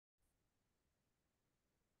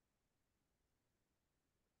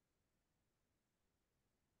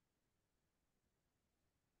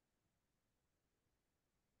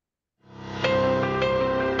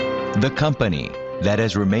The company that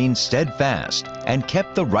has remained steadfast and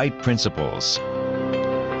kept the right principles.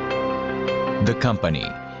 The company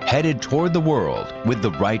headed toward the world with the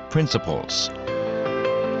right principles.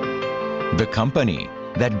 The company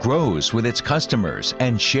that grows with its customers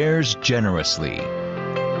and shares generously.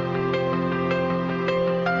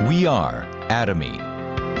 We are Atomy.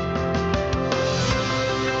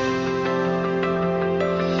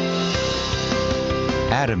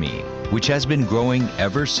 Atomy, which has been growing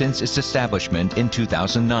ever since its establishment in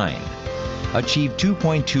 2009, achieved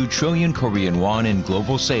 2.2 trillion Korean won in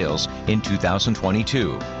global sales in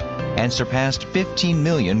 2022 and surpassed 15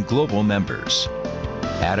 million global members.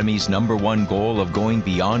 Atomy's #1 goal of going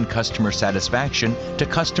beyond customer satisfaction to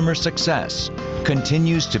customer success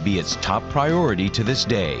continues to be its top priority to this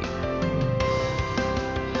day.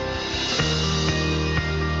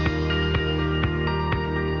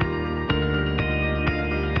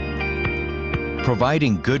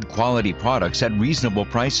 Providing good quality products at reasonable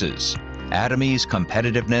prices. Atomy's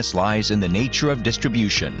competitiveness lies in the nature of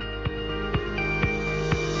distribution.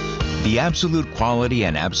 The absolute quality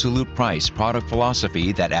and absolute price product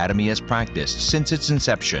philosophy that Atomy has practiced since its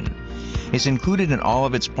inception is included in all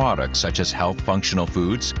of its products such as health functional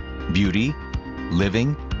foods, beauty,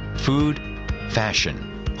 living, food,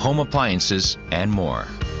 fashion, home appliances, and more.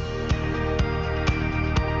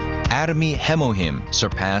 Atomy Hemohim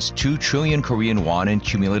surpassed 2 trillion Korean won in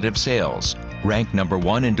cumulative sales, ranked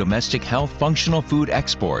 #1 in domestic health functional food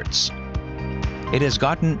exports. It has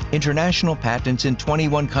gotten international patents in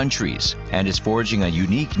 21 countries and is forging a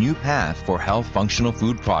unique new path for health functional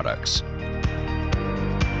food products.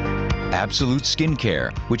 Absolute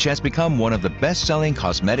Skincare, which has become one of the best-selling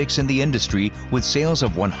cosmetics in the industry with sales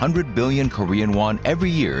of 100 billion Korean won every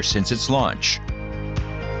year since its launch.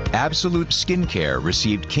 Absolute Skincare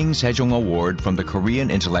received King Sejong Award from the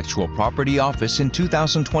Korean Intellectual Property Office in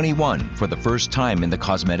 2021 for the first time in the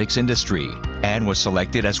cosmetics industry and was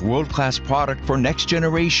selected as world-class product for next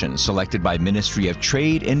generation selected by Ministry of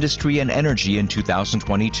Trade, Industry and Energy in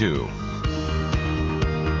 2022.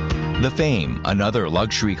 The Fame, another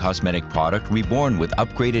luxury cosmetic product reborn with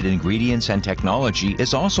upgraded ingredients and technology,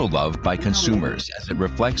 is also loved by consumers as it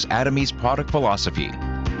reflects Atomy's product philosophy.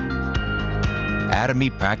 Atomy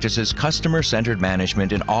practices customer-centered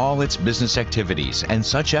management in all its business activities, and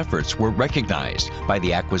such efforts were recognized by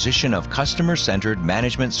the acquisition of Customer-Centered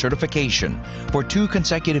Management Certification for 2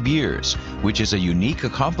 consecutive years, which is a unique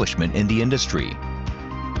accomplishment in the industry.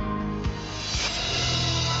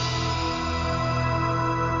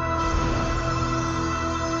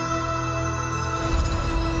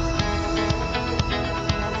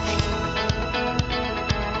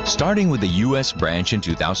 Starting with the U.S. branch in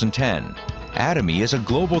 2010, Atomy is a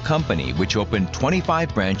global company which opened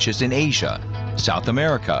 25 branches in Asia, South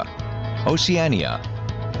America, Oceania,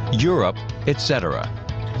 Europe, etc.,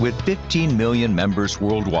 with 15 million members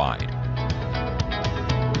worldwide.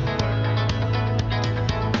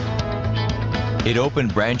 It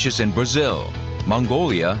opened branches in Brazil,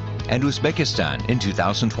 Mongolia, and Uzbekistan in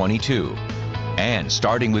 2022. And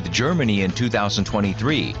starting with Germany in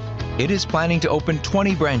 2023, it is planning to open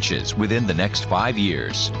 20 branches within the next 5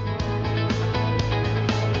 years.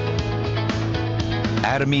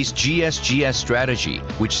 Atomy's GSGS strategy,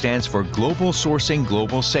 which stands for Global Sourcing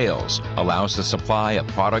Global Sales, allows the supply of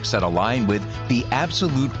products that align with the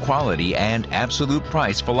absolute quality and absolute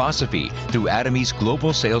price philosophy through Atomy's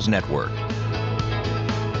global sales network.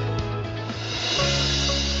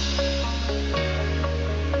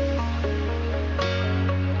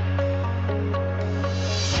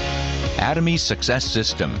 Atomy's Success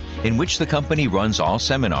System, in which the company runs all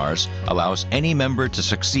seminars, allows any member to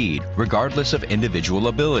succeed regardless of individual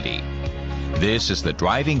ability. This is the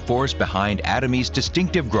driving force behind Atomy's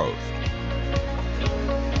distinctive growth.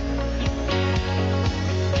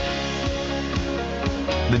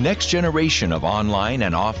 The next generation of online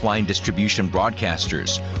and offline distribution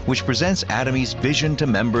broadcasters, which presents Atomy's vision to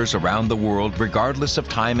members around the world regardless of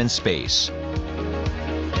time and space.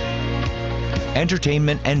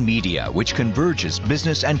 Entertainment and media, which converges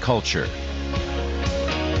business and culture.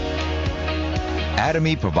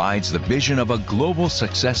 Atomy provides the vision of a global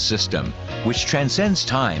success system, which transcends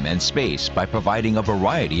time and space by providing a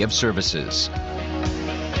variety of services.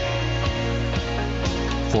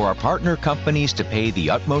 For our partner companies to pay the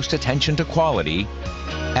utmost attention to quality,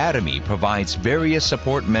 Atomy provides various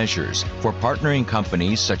support measures for partnering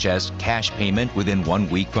companies such as cash payment within 1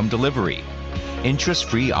 week from delivery,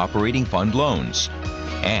 interest-free operating fund loans,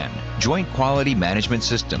 and joint quality management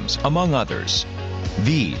systems, among others.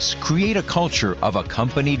 These create a culture of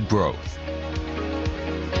accompanied growth.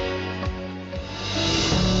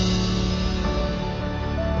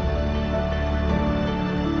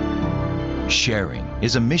 Sharing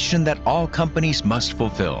is a mission that all companies must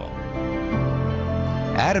fulfill.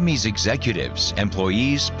 Atomy's executives,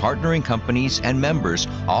 employees, partnering companies, and members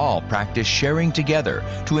all practice sharing together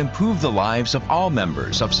to improve the lives of all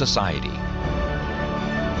members of society.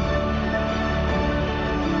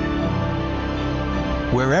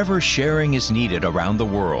 Wherever sharing is needed around the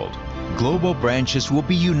world, global branches will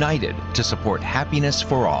be united to support happiness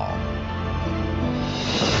for all.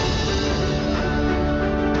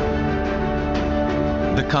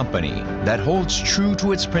 The company that holds true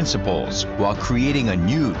to its principles while creating a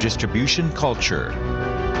new distribution culture.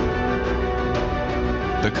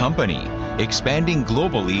 The company expanding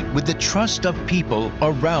globally with the trust of people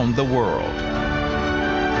around the world.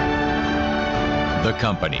 The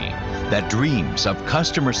company that dreams of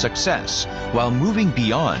customer success while moving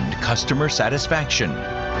beyond customer satisfaction.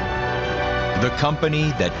 The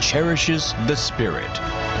company that cherishes the spirit.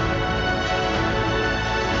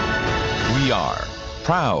 We are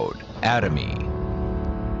proud Atomy.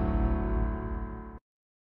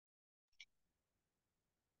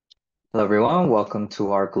 Hello everyone, welcome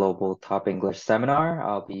to our Global Top English Seminar.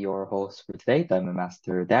 I'll be your host for today, Diamond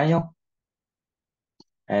Master Daniel.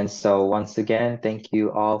 And so once again, thank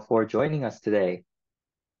you all for joining us today.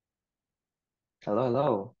 Hello,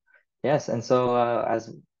 hello. Yes, and so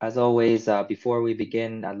as always, before we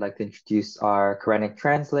begin, I'd like to introduce our Quranic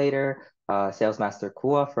translator, Sales Master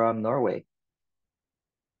Kua from Norway.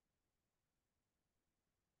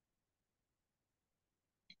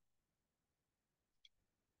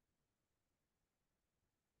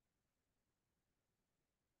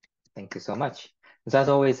 Thank you so much. So as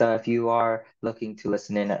always, if you are looking to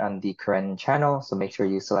listen in on the Korean channel, so make sure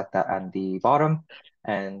you select that on the bottom.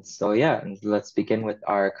 And so yeah, let's begin with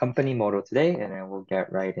our company motto today, and then we'll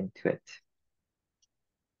get right into it.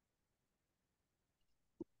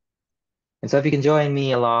 And so if you can join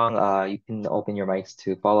me along, you can open your mics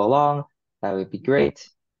to follow along. That would be great.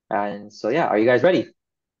 And so yeah, are you guys ready?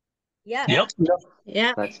 Yeah. Yep.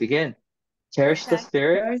 Yeah. Let's begin. Cherish the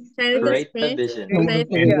spirit, create the vision,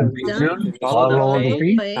 follow the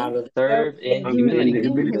faith, serve in humility.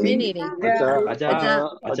 Aja,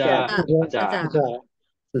 aja.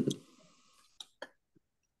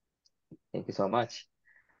 Thank you so much.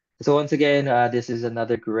 So once again, this is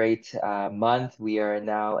another great month. We are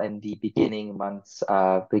now in the beginning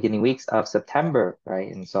weeks of September,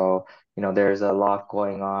 right? And so, there's a lot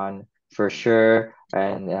going on for sure.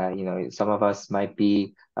 And, some of us might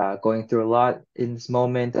be going through a lot in this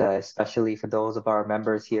moment, especially for those of our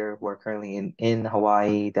members here who are currently in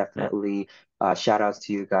Hawaii. Definitely shout outs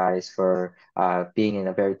to you guys for being in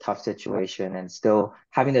a very tough situation and still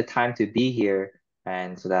having the time to be here.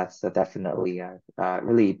 And so that's definitely a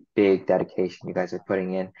really big dedication you guys are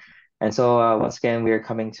putting in. And so once again, we are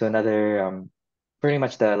coming to another, pretty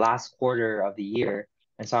much the last quarter of the year.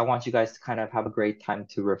 And so I want you guys to kind of have a great time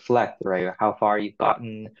to reflect, right? How far you've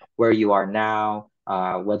gotten, where you are now,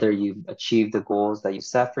 whether you've achieved the goals that you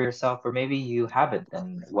set for yourself, or maybe you haven't,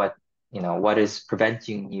 and what is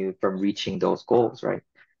preventing you from reaching those goals, right?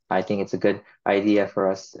 I think it's a good idea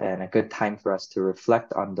for us and a good time for us to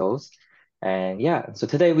reflect on those. And yeah, so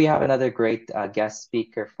today we have another great guest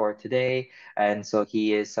speaker for today. And so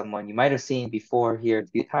he is someone you might have seen before here a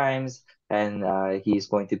few times. And he's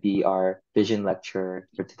going to be our vision lecturer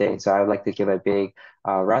for today. So I would like to give a big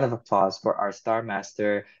round of applause for our Star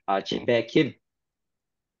Master, Jinbae Kim.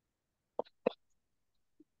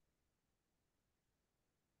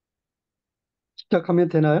 시작하면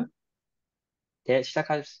되나요? 네,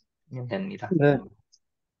 시작하시면 됩니다. 네.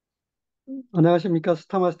 안녕하십니까.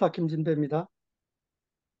 스타마스터 김진배입니다.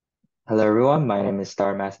 Hello everyone, my name is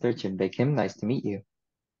Star Master Jinbae Kim. Nice to meet you.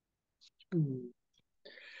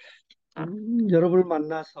 여러분을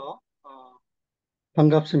만나서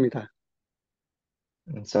반갑습니다.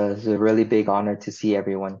 And so it's a really big honor to see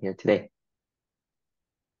everyone here today.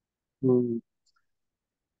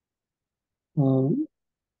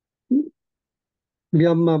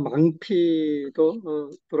 미얀마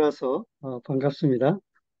망피도 돌아서 반갑습니다.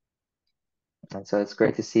 And so it's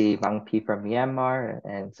great to see Mang Pi from Myanmar.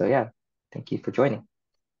 And so yeah, thank you for joining.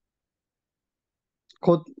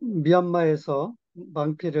 곧 미얀마에서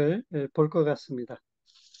망피를 볼 것 같습니다.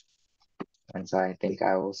 And so I think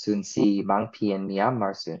I will soon see Mang Pi in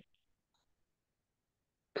Myanmar soon.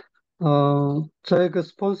 저의 그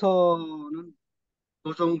스폰서는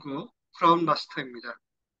노종구 크라운 마스터입니다.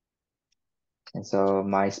 And so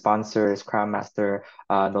my sponsor is Crown Master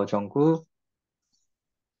No Jong-gu.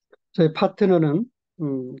 저희 파트너는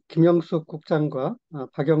김영숙 국장과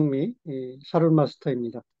박영미 샤론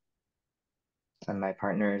마스터입니다. And my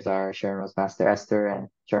partners are Sharon Rose Master Esther and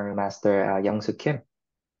Sharon Master Young-soo Kim.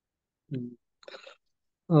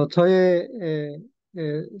 저의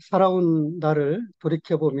살아온 날을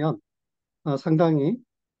돌이켜보면 상당히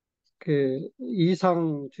그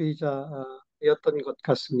이상주의자였던 것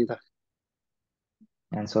같습니다.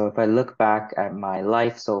 And so if I look back at my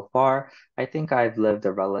life so far, I think I've lived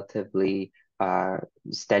a relatively uh,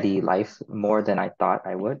 steady life, more than I thought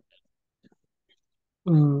I would.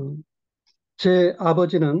 음, 제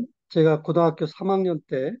아버지는 제가 고등학교 3학년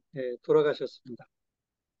때 돌아가셨습니다.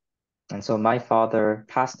 And so my father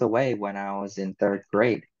passed away when I was in third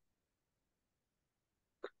grade.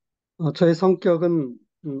 저의 성격은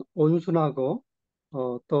온순하고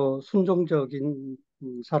또 순종적인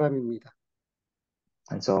사람입니다.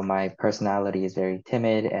 And so my personality is very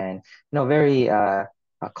timid and, very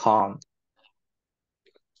calm.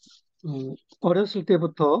 어렸을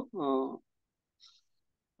때부터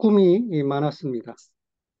꿈이 많았습니다.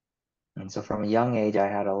 And so from a young age, I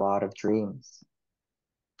had a lot of dreams.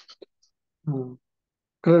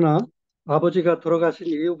 그러나 아버지가 돌아가신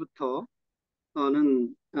이후부터는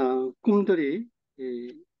꿈들이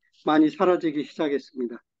많이 사라지기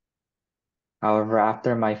시작했습니다. However,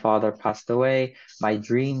 after my father passed away, my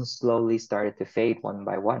dreams slowly started to fade one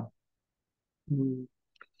by one. 음,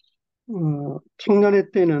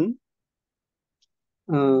 청년의 때는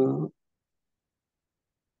어,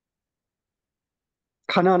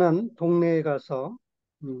 가난한 동네에 가서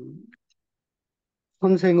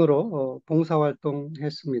선생으로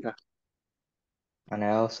봉사활동했습니다. And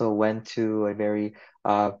I also went to a very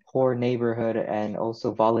poor neighborhood and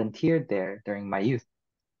also volunteered there during my youth.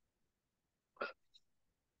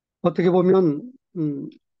 어떻게 보면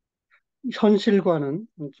현실과는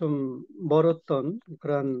좀 멀었던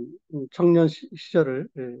그런 청년 시절을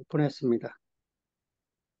보냈습니다.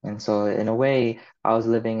 And so in a way, I was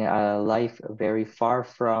living a life very far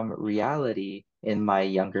from reality in my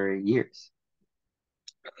younger years.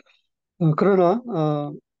 그러나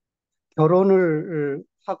결혼을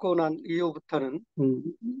하고 난 이후부터는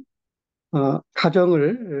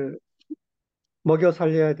가정을 먹여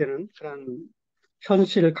살려야 되는 그런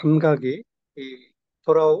현실 감각이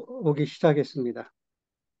돌아오기 시작했습니다.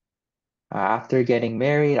 After getting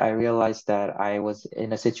married, I realized that I was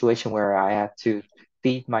in a situation where I had to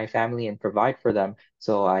feed my family and provide for them.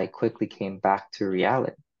 So I quickly came back to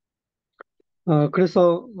reality.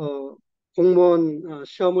 그래서 공무원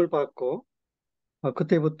시험을 받고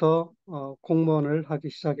그때부터 공무원을 하기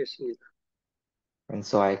시작했습니다. And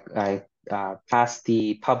so I passed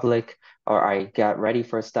the public, or I got ready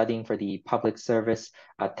for studying for the public service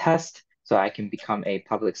test so I can become a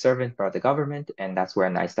public servant for the government. And that's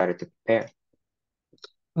when I started to prepare.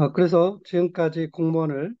 그래서 지금까지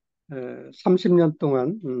공무원을 30년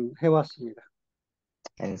동안 해왔습니다.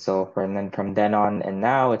 And so from then on and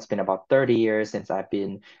now, it's been about 30 years since I've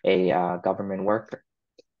been a government worker.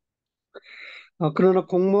 그러나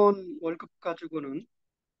공무원 월급 가지고는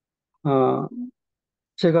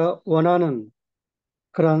제가 원하는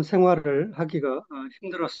그런 생활을 하기가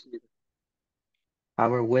힘들었습니다.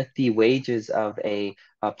 However, with the wages of a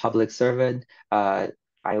public servant, I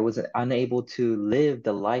was unable to live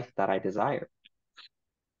the life that I desire.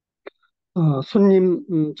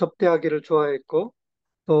 손님 접대하기를 좋아했고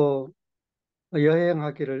또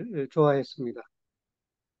여행하기를 좋아했습니다.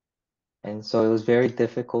 And so it was very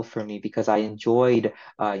difficult for me because I enjoyed,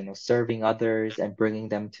 serving others and bringing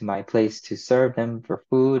them to my place to serve them for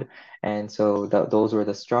food. And so those were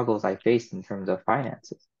the struggles I faced in terms of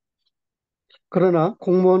finances. 그러나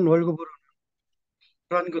공무원 월급으로는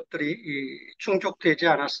그런 것들이 충족되지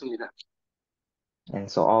않았습니다. And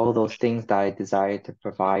so all of those things that I desired to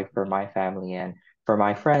provide for my family and for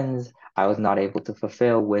my friends, I was not able to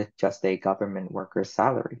fulfill with just a government worker's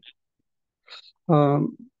salary.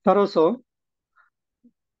 따라서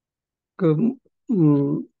그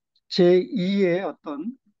제2의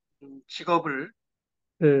어떤 직업을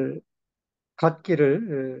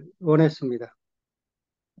갖기를 원했습니다.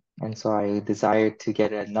 And so I desired to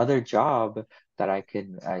get another job that I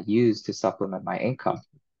could use to supplement my income.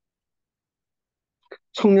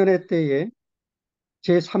 청년의 때에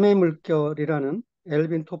제3의 물결이라는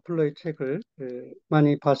엘빈 토플러의 책을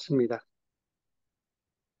많이 봤습니다.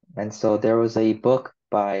 And so there was a book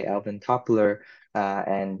by Alvin Toppler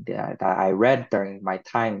that I read during my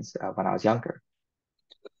times when I was younger.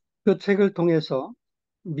 그 책을 통해서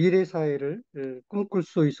미래 사회를 꿈꿀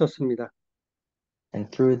수 있었습니다.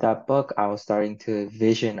 And through that book, I was starting to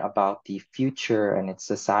vision about the future and its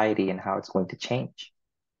society and how it's going to change.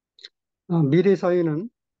 미래 사회는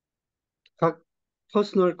각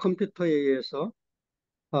퍼스널 컴퓨터에 의해서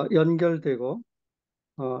연결되고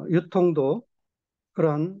유통도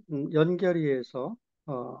그러한 연결에 의해서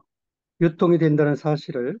유통이 된다는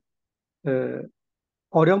사실을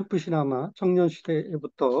어렴풋이나마 청년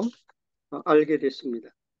시대부터 알게 됐습니다.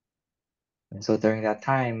 And so during that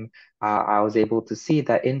time, I was able to see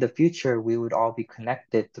that in the future, we would all be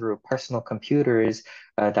connected through personal computers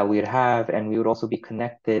that we would have, and we would also be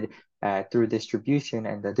connected through distribution,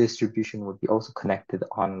 and the distribution would be also connected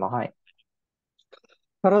online.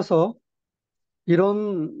 따라서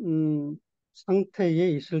이런 상태에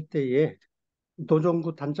있을 때에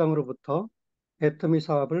노정부 단장으로부터 애터미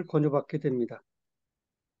사업을 권유받게 됩니다.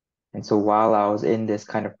 And so while I was in this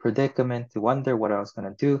kind of predicament to wonder what I was going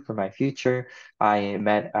to do for my future, I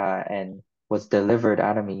met and was delivered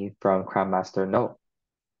Atomy from Crown Master No.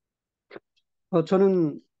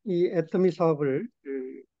 저는 이 애터미 사업을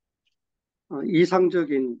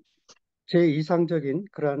이상적인 제 이상적인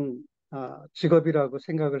그런 직업이라고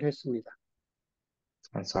생각을 했습니다.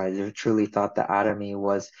 And so I truly thought that Atomy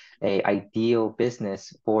was a ideal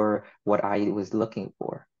business for what I was looking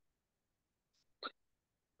for.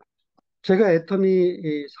 제가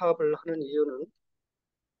애터미 사업을 하는 이유는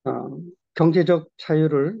경제적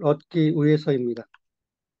자유를 얻기 위해서입니다.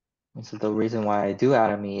 And so the reason why I do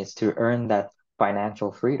Atomy is to earn that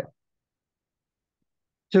financial freedom.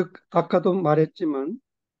 즉 아까도 말했지만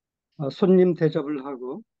손님 대접을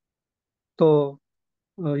하고 또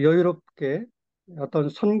여유롭게 어떤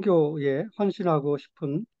선교에 헌신하고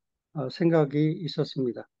싶은 생각이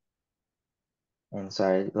있었습니다. And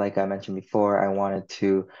so, like I mentioned before, I wanted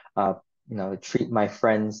to, treat my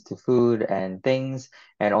friends to food and things,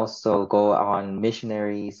 and also go on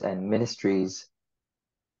missionaries and ministries.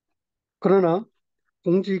 그러나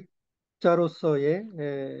공직자로서의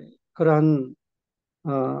그러한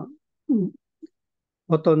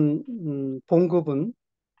어떤 봉급은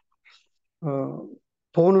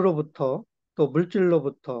돈으로부터 또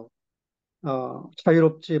물질로부터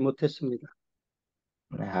자유롭지 못했습니다.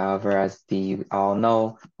 However, as you all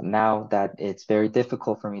know, now that it's very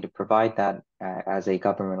difficult for me to provide that as a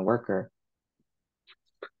government worker.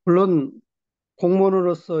 물론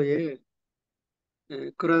공무원으로서의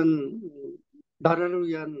그런 나라를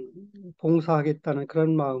위한 봉사하겠다는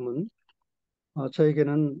그런 마음은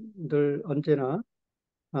저에게는 늘 언제나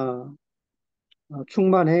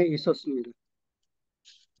충만해 있었습니다.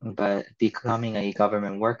 But becoming a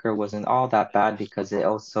government worker wasn't all that bad because it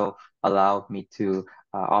also allowed me to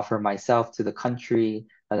offer myself to the country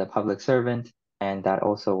as a public servant, and that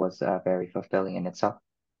also was very fulfilling in itself.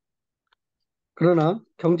 그러나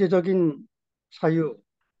경제적인 자유,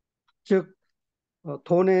 즉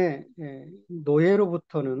돈의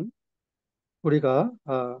노예로부터는 우리가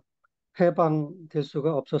해방될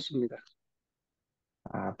수가 없었습니다.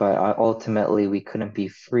 But ultimately, we couldn't be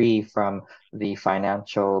free from the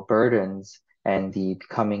financial burdens and the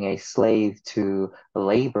becoming a slave to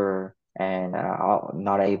labor and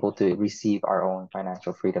not able to receive our own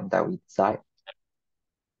financial freedom that we desire.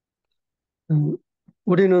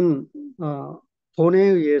 우리는 돈에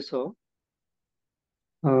의해서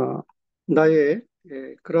나의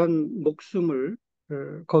그런 목숨을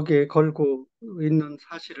거기에 걸고 있는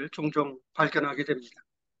사실을 종종 발견하게 됩니다.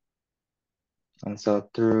 And so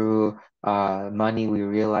through money, we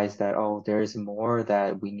realize that, oh, there's more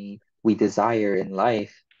that we desire in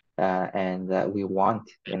life and that we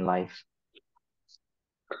want in life.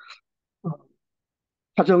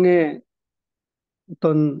 가정의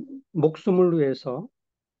어떤 목숨을 위해서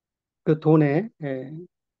그 돈에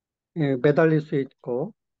매달릴 수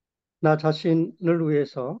있고 나 자신을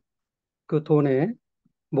위해서 그 돈에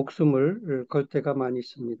목숨을 걸 때가 많이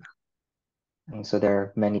있습니다. And so there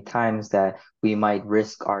are many times that we might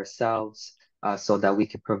risk ourselves so that we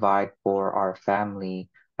can provide for our family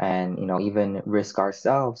and even risk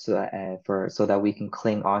ourselves so that we can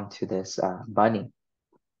cling on to this money.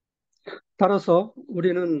 따라서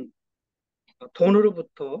우리는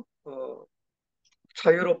돈으로부터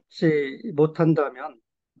자유롭지 못한다면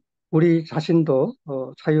우리 자신도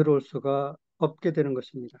자유로울 수가 없게 되는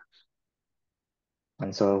것입니다.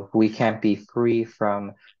 And so if we can't be free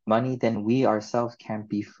from money, then we ourselves can't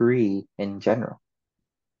be free in general.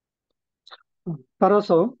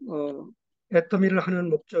 따라서 애터미를 하는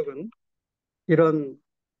목적은 이런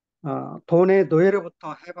돈의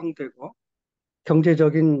노예로부터 해방되고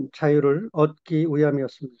경제적인 자유를 얻기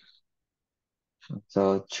위함이었습니다.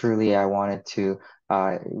 So truly, I wanted to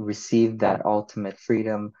receive that ultimate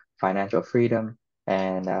freedom, financial freedom,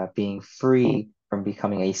 and being free from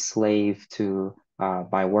becoming a slave to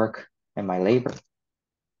my work and my labor.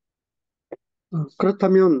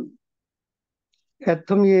 그렇다면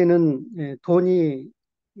애터미에는 돈이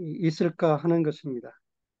있을까 하는 것입니다.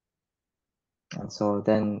 And so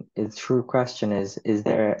then the true question is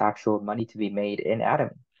there actual money to be made in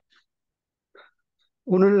Atomy?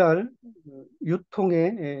 오늘날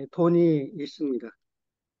유통에 돈이 있습니다.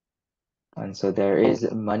 And so there is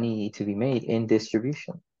money to be made in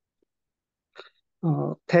distribution.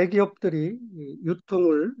 대기업들이 이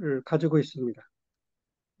유통을 가지고 있습니다.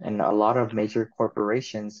 And a lot of major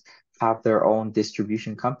corporations have their own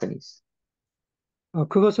distribution companies.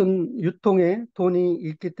 그것은 유통에 돈이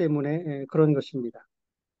있기 때문에 그런 것입니다.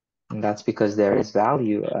 And that's because there is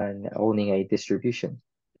value in owning a distribution.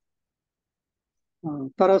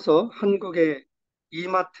 따라서 한국의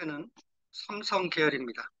이마트는 삼성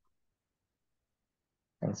계열입니다.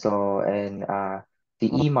 And so, the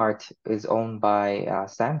E-Mart is owned by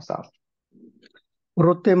Samsung.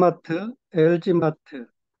 롯데마트, LG마트,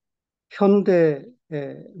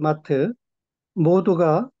 현대마트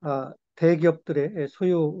모두가 대기업들의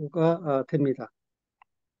소유가 됩니다.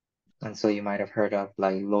 And so you might have heard of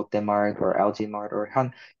like Lotte Mart or LG Mart or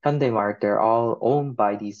Hyundai Mart. They're all owned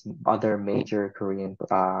by these other major Korean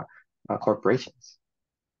corporations.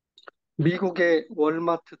 미국의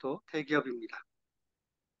월마트도 대기업입니다.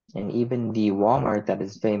 And even the Walmart that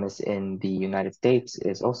is famous in the United States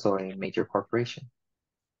is also a major corporation.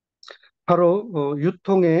 바로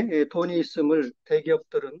유통에 돈이 있음을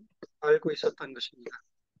대기업들은 알고 있었던 것입니다.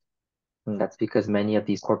 And that's because many of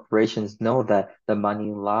these corporations know that the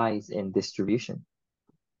money lies in distribution.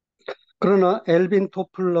 그러나 엘빈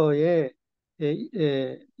토플러의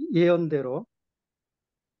예언대로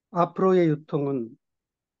앞으로의 유통은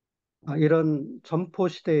이런 점포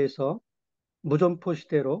시대에서 무점포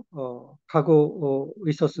시대로 가고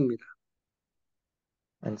있었습니다.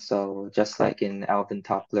 And so, just like in Alvin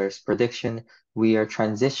Toffler's prediction, we are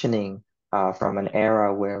transitioning from an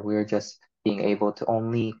era where we're just being able to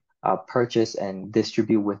only purchase and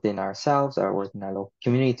distribute within ourselves or within our local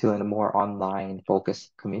community to a more online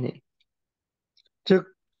focused community. 즉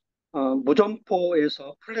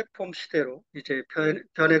무점포에서 플랫폼 시대로 이제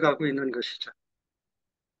변해가고 있는 것이죠.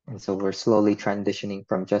 And so we're slowly transitioning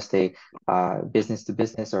from just a business to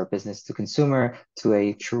business or business to consumer to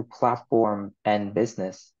a true platform and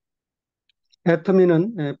business.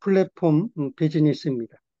 애터미는 플랫폼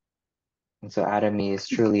비즈니스입니다. And so Atomy is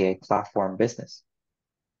truly a platform business.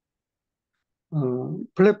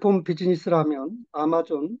 플랫폼 비즈니스라면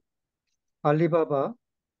아마존, 알리바바,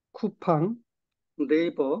 쿠팡,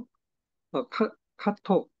 네이버,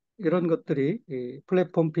 카톡 이런 것들이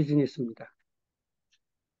플랫폼 비즈니스입니다.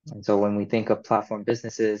 And so when we think of platform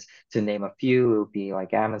businesses, to name a few, it would be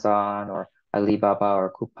like Amazon or Alibaba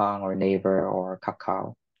or Coupang or Naver or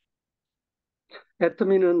Kakao.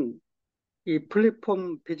 애터미는 이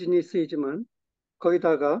플랫폼 비즈니스이지만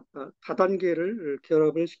거기다가 다단계를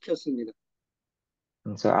결합을 시켰습니다.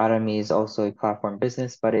 And so Atomy is also a platform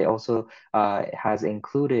business, but it also has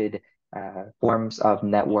included forms of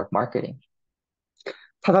network marketing.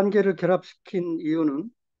 다단계를 결합시킨 이유는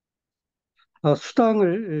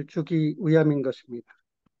수당을 주기 위함인 것입니다.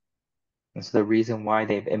 And so the reason why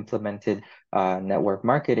they've implemented network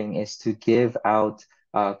marketing is to give out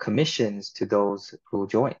commissions to those who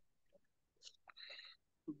join.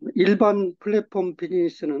 일반 플랫폼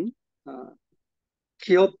비즈니스는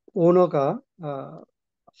기업 오너가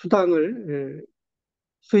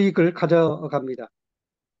수익을 가져갑니다.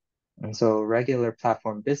 And so regular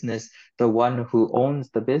platform business, the one who owns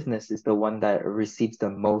the business is the one that receives the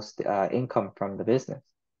most income from the business.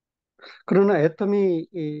 그러나 애터미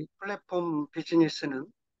이 플랫폼 비즈니스는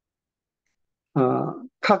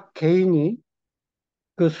각 개인이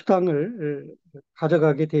그 수당을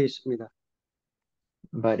가져가게 되어 있습니다.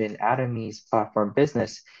 But in Atomy's platform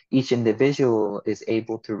business, each individual is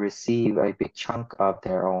able to receive a big chunk of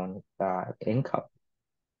their own income.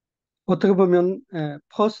 어떻게 보면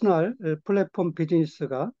퍼스널 플랫폼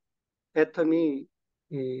비즈니스가 애터미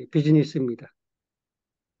비즈니스입니다.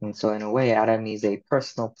 And so in a way, Atomy is a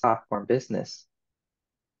personal platform business.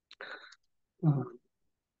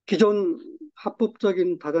 기존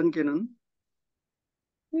합법적인 다단계는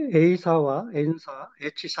A사와 N사,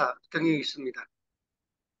 H사 등이 있습니다.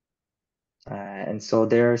 And so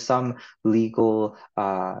there are some legal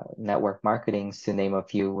network marketings, to name a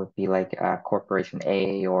few, would be like Corporation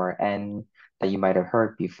A or N that you might have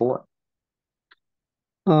heard before.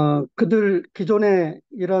 그들 기존의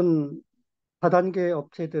이런 다단계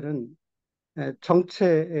업체들은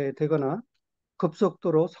정체되거나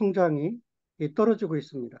급속도로 성장이 떨어지고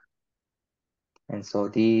있습니다. And so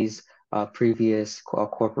these previous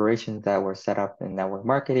corporations that were set up in network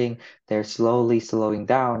marketing, they're slowly slowing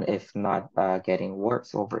down, if not getting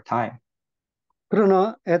worse over time.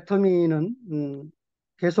 그러나 애터미는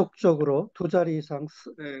계속적으로 두 자리 이상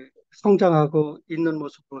성장하고 있는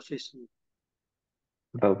모습을 볼 수 있습니다.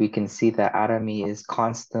 but we can see that Atomy is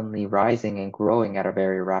constantly rising and growing at a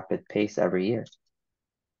very rapid pace every year.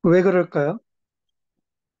 왜 그럴까요?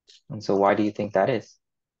 And so why do you think that is?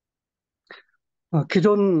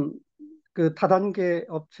 기존 그 다단계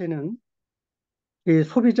업체는 이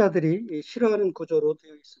소비자들이 이 싫어하는 구조로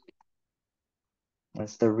되어 있습니다.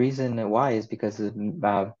 That's the reason why is because of,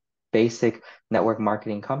 basic network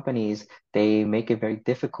marketing companies, they make it very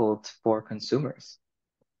difficult for consumers.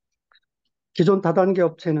 기존 다단계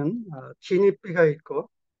업체는 진입비가 있고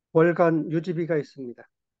월간 유지비가 있습니다.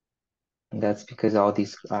 And that's because all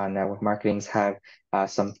these network marketings have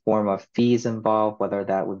some form of fees involved, whether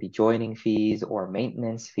that would be joining fees or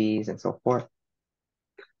maintenance fees and so forth.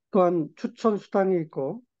 또한 추천 수당이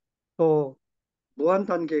있고 또 무한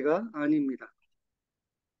단계가 아닙니다.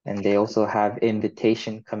 And they also have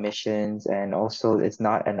invitation commissions, and also it's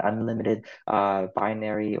not an unlimited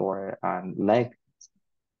binary or leg.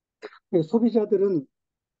 소비자들은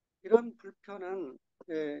이런 불편한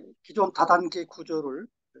기존 다단계 구조를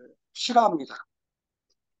싫어합니다.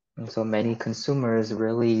 And so many consumers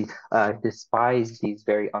really despise these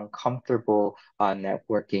very uncomfortable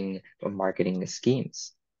networking or marketing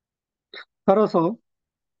schemes. 따라서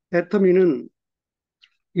애터미는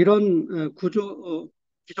이런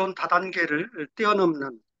기존 다단계를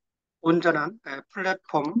뛰어넘는 온전한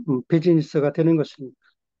플랫폼 비즈니스가 되는 것입니다.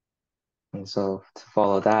 And so to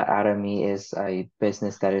follow that, Atomy is a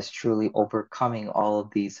business that is truly overcoming all of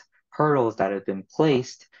these hurdles that have been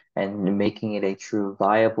placed and making it a true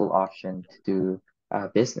viable option to do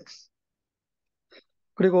business.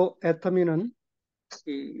 그리고 애터미는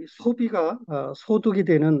이 소비가 소득이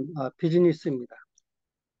되는 비즈니스입니다.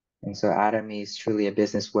 And so Atomy is truly a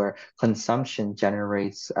business where consumption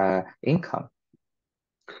generates income.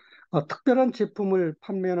 특별한 제품을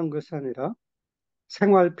판매하는 것이 아니라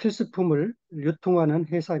생활 필수품을 유통하는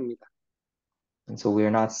회사입니다. And so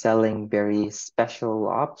we're not selling very special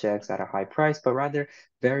objects at a high price, but rather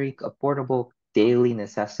very affordable daily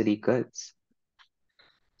necessity goods.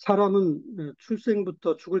 사람은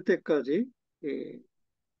출생부터 죽을 때까지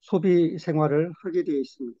소비 생활을 하게 되어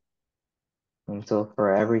있습니다. And so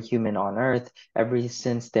for every human on earth, ever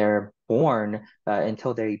since they're born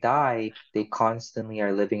until they die, they constantly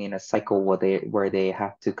are living in a cycle where they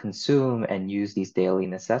have to consume and use these daily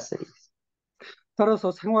necessities.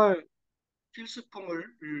 따라서 생활 필수품을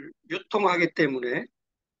유통하기 때문에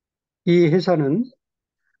이 회사는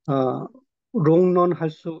롱런 할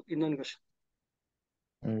수 있는 것입니다.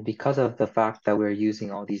 And because of the fact that we're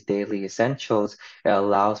using all these daily essentials, it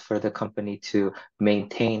allows for the company to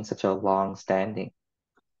maintain such a long standing.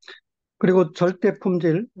 그리고 절대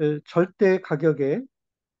품질, 절대 가격의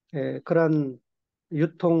그런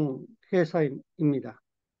유통 회사입니다.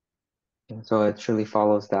 And so it truly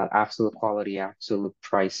follows that absolute quality, absolute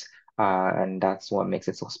price, and that's what makes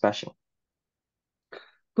it so special.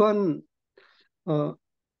 또한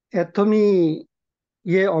애터미에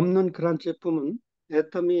없는 그런 제품은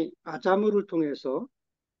애터미 아자무를 통해서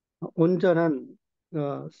온전한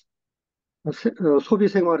소비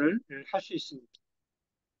생활을 할 수 있습니다.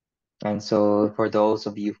 And so for those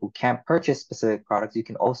of you who can't purchase specific products, you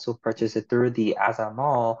can also purchase it through the Asa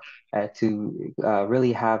Mall to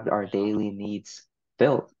really have our daily needs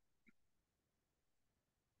filled.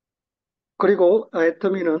 그리고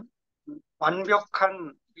애터미는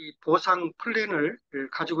완벽한 이 보상 플랜을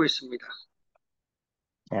가지고 있습니다.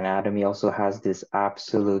 And Atomy also has this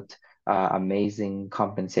absolute amazing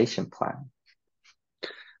compensation plan.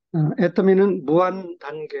 애터미는 무한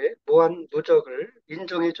단계, 무한 누적을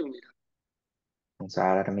인정해 줍니다. And so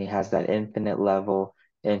Atomy has that infinite level,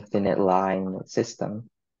 infinite line system.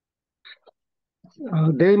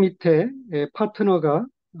 내 밑에 파트너가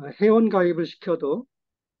회원 가입을 시켜도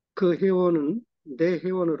그 회원은 내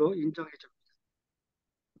회원으로 인정해 줍니다.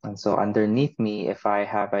 And so underneath me, if I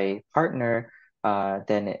have a partner,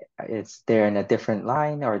 then it's they're in a different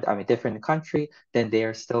line or I mean different country, then they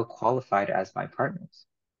are still qualified as my partners.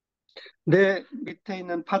 내 밑에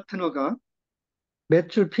있는 파트너가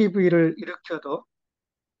매출 PB를 일으켜도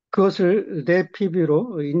그것을 내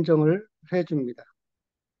PB로 인정을 해줍니다.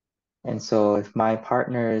 And so if my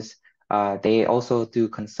partners, they also do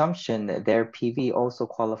consumption, their PV also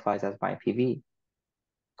qualifies as my PV.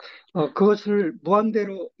 그것을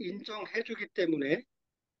무한대로 인정해주기 때문에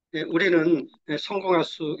우리는 성공할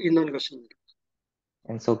수 있는 것입니다.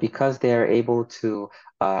 And so because they are able to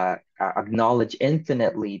acknowledge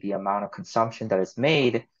infinitely the amount of consumption that is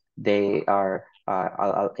made, they are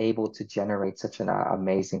able to generate such an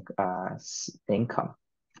amazing income.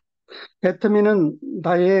 애터미는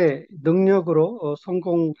나의 능력으로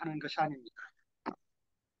성공하는 것이 아닙니다.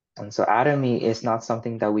 And so Atomy is not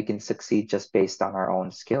something that we can succeed just based on our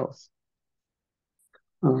own skills.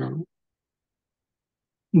 어,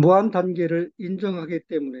 무한 단계를 인정하기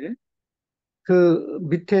때문에 그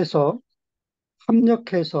밑에서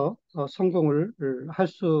합력해서 성공을 할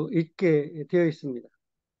수 있게 되어 있습니다.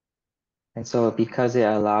 And so because it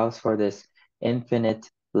allows for this infinite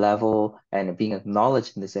level and being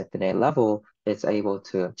acknowledged in this infinite level, it's able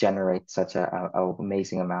to generate such a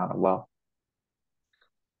amazing amount of wealth.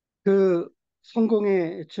 그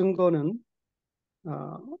성공의 증거는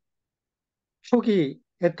어,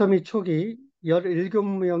 애터미 초기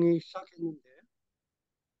 17명이 시작했는데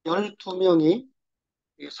 12명이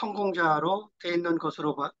성공자로 되어 있는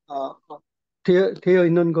것으로 되어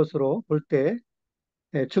있는 것으로 볼 때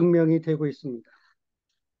증명이 되고 있습니다.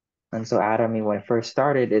 And so Atomy, when it first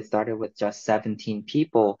started, it started with just 17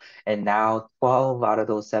 people, and now 12 out of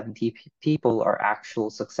those 17 people are actual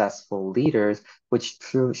successful leaders, which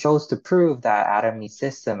shows to prove that Atomy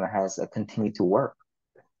system has continued to work.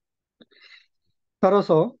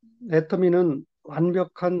 따라서 애터미는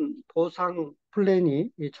완벽한 보상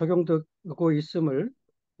플랜이 적용되고 있음을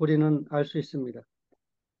우리는 알 수 있습니다.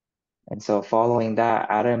 And so following that,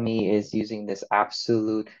 Atomy is using this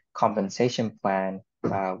absolute compensation plan,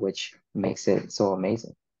 which makes it so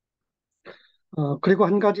amazing. 그리고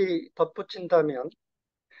한 가지 덧붙인다면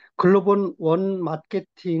글로벌 원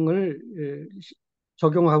마케팅을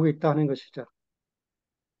적용하고 있다는 것이죠.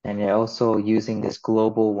 And they're also using this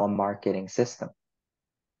global one marketing system.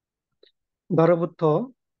 나로부터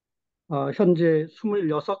현재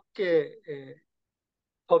 26개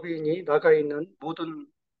법인이 나가 있는 모든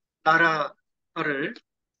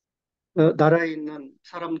나라에 있는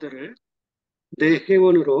사람들을 내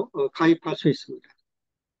회원으로 가입할 수 있습니다.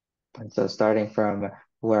 And so starting from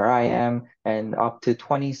where I am and up to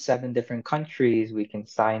 27 different countries, we can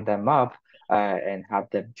sign them up and have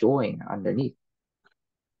them join underneath.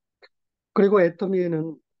 그리고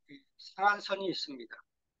애터미에는 상한선이 있습니다.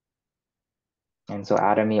 And so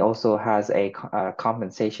Atomy also has a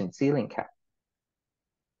compensation ceiling cap.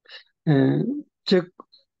 즉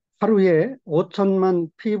하루에 5천만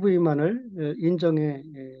PV만을 인정해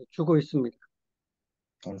주고 있습니다.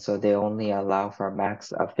 And so they only allow for a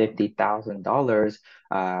max of $50,000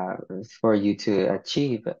 for you to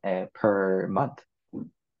achieve per month.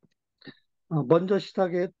 먼저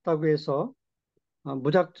시작했다고 해서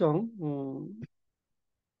무작정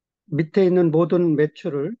밑에 있는 모든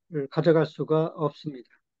매출을 가져갈 수가 없습니다.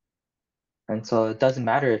 And so it doesn't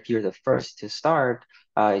matter if you're the first to start,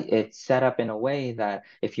 it's set up in a way that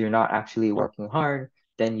if you're not actually working hard,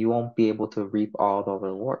 then you won't be able to reap all the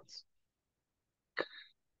rewards.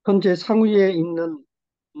 현재 상위에 있는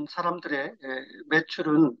사람들의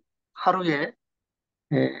매출은 하루에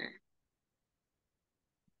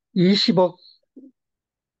 20억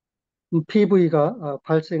PV가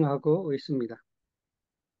발생하고 있습니다.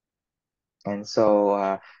 And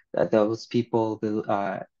so those people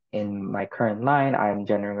in my current line, I'm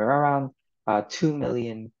generating around 2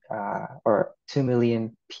 million or 2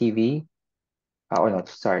 million PV, or no,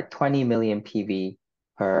 sorry, 20 million PV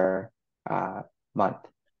per month.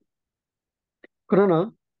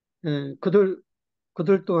 그러나 그들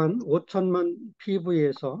또한 5천만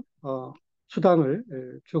PV에서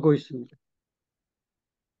수당을 주고 있습니다.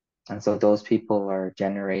 And so those people are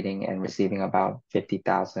generating and receiving about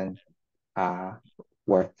 50,000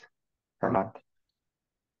 worth per month.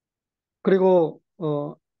 그리고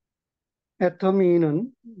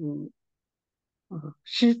애터미는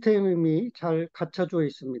시스템이 잘 갖춰져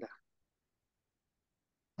있습니다.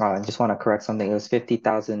 I just want to correct something. It was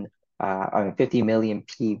 50,000, I mean 50 million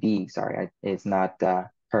PV. Sorry, it's not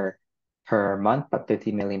per month, but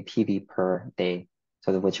 50 million PV per day.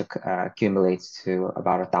 So which accumulates to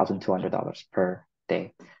about $1,200 per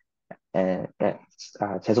day.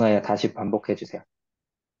 죄송해요. 다시 반복해 주세요.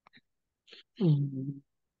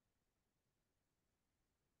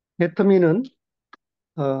 애터미는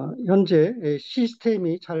현재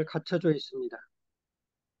시스템이 잘 갖춰져 있습니다.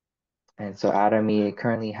 And so Atomy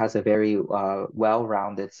currently has a very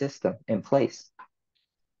well-rounded system in place.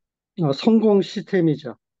 성공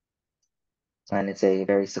시스템이죠. And it's a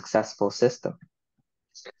very successful system.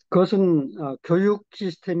 그것은 교육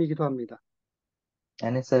시스템이기도 합니다.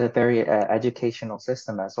 And it's a very educational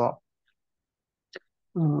system as well.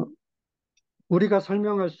 우리가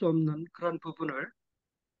설명할 수 없는 그런 부분을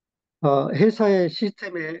회사의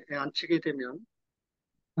시스템에 앉히게 되면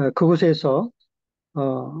그곳에서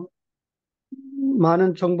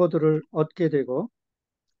많은 정보들을 얻게 되고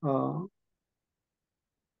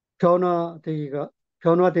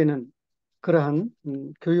변화되는 그러한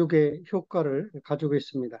교육의 효과를 가지고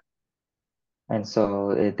있습니다. And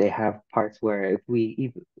so they have parts where if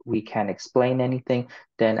we can't explain anything,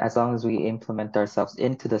 then as long as we implement ourselves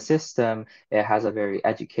into the system, it has a very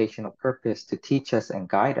educational purpose to teach us and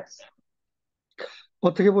guide us.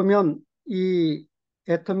 어떻게 보면 이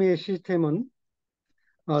애터미의 시스템은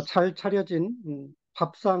잘 차려진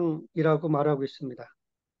밥상이라고 말하고 있습니다.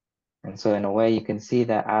 And so in a way, you can see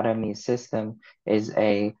that Atomy's system is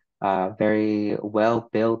a very well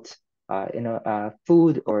built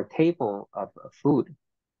food or table of food.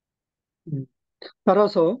 음,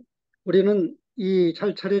 따라서 우리는 이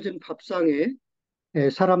잘 차려진 밥상에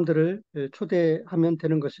사람들을 초대하면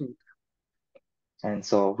되는 것입니다. And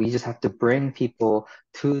so we just have to bring people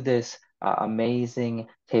to this amazing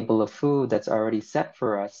table of food that's already set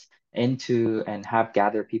for us into and have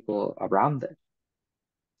gather people around it.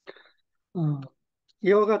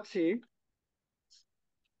 이와 같이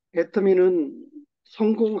애터미는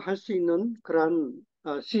성공할 수 있는 그러한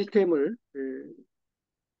시스템을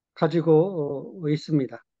가지고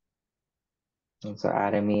있습니다. And so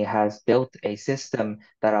Atomy has built a system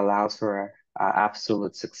that allows for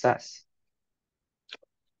absolute success.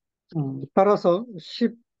 따라서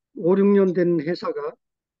 15, 16년 된 회사가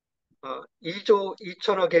 2조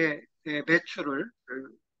 2천억의 매출을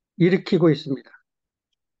일으키고 있습니다.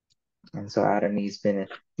 And so Atomy's been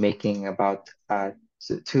making about $2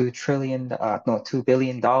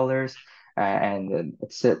 billion and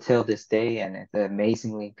it's till this day, and it's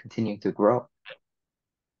amazingly continuing to grow.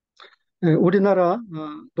 우리나라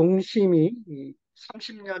농심이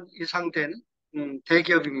 30년 이상 된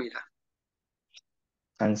대기업입니다.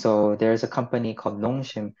 And so there's a company called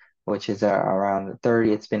Nongshim, which is around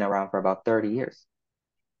 30, it's been around for about 30 years.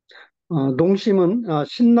 농심은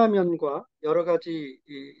신라면과 여러 가지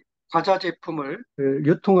과자 제품을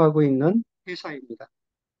유통하고 있는 회사입니다.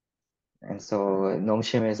 And so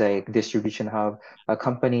Nongshim is a distribution hub, a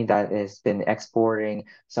company that has been exporting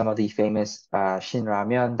some of the famous Shin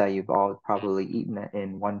Ramyeon that you've all probably eaten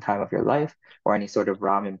in one time of your life, or any sort of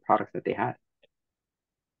ramen product that they had.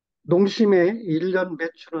 농심의 1년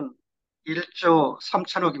매출은 1조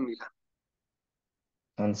 3천억입니다.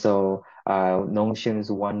 And so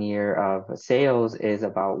Nongshim's 1 year of sales is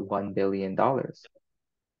about $1 billion.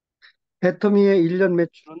 애터미의 1년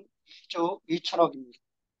매출은 2조 2천억입니다.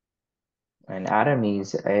 And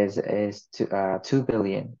Atomy's is 2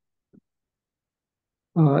 billion.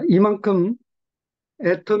 이만큼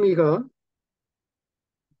애터미가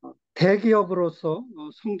대기업으로서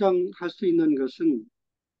성장할 수 있는 것은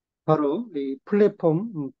바로 이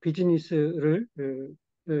플랫폼 비즈니스를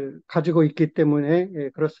가지고 있기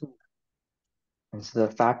때문에 그렇습니다. And so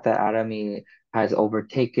the fact that Atomy has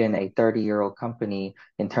overtaken a 30-year-old company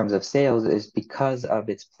in terms of sales is because of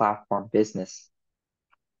its platform business.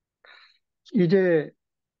 이제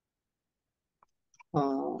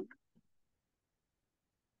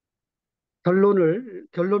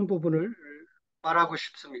결론 부분을 말하고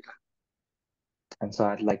싶습니다. And so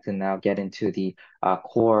I'd like to now get into the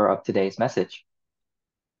core of today's message.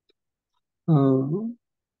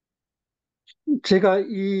 제가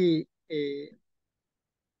이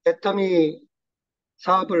애터미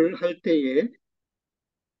사업을 할 때에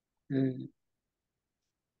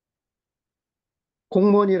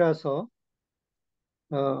공무원이라서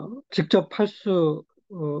직접 할 수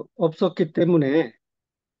없었기 때문에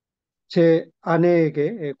제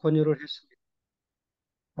아내에게 권유를 했습니다.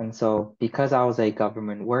 And so because I was a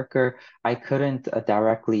government worker, I couldn't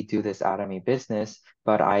directly do this Atomy business,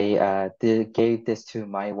 but I gave this to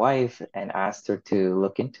my wife and asked her to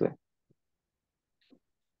look into it.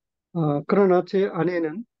 그러나 제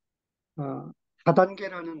아내는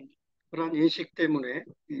다단계라는 그런 인식 때문에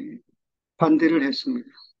반대를 했습니다.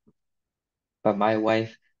 But my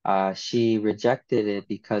wife, she rejected it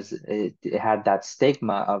because it had that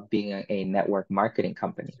stigma of being a network marketing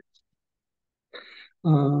company.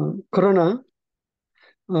 그러나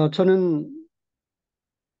저는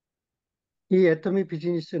이 애터미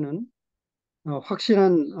비즈니스는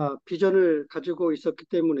확실한 비전을 가지고 있었기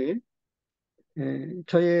때문에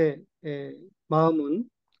저의 마음은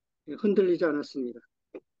흔들리지 않았습니다.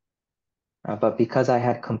 But because I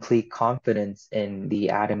had complete confidence in the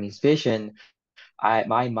Atomy's vision,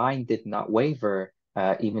 my mind did not waver,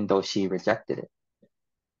 even though she rejected it.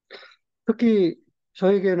 특히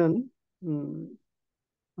저에게는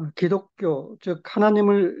기독교, 즉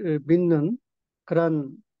하나님을 믿는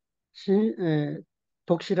그런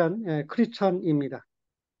독실한 크리스찬입니다.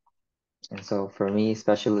 And so for me,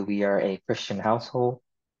 especially, we are a Christian household.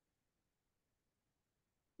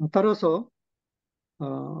 따라서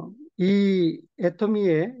이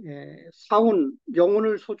애터미의 사원,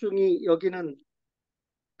 영혼을 소중히 여기는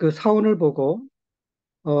그 사원을 보고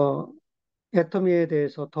애터미에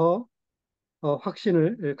대해서 더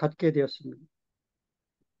확신을 갖게 되었습니다.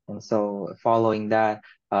 And so following that,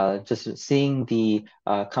 just seeing the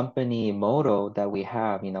company motto that we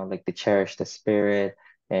have, like the cherish the spirit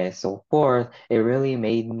and so forth, it really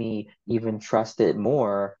made me even trust it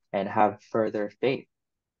more and have further faith.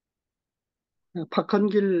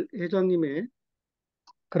 박한길 회장님의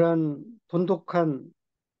그러한 돈독한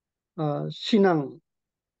신앙을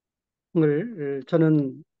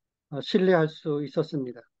저는 신뢰할 수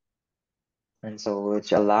있었습니다. And so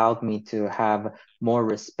which allowed me to have more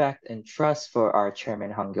respect and trust for our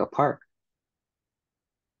chairman, Hangyo Park.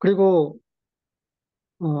 그리고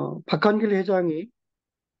박한길 회장이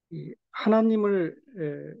하나님을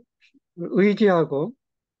의지하고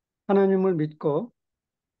하나님을 믿고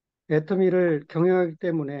애터미를 경영하기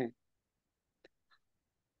때문에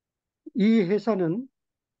이 회사는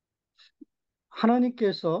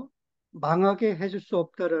하나님께서 망하게 해줄 수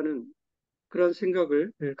없다라는 그런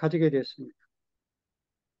생각을 가지게 됐습니다.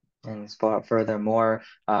 And furthermore,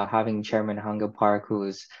 having Chairman Hangyo Park,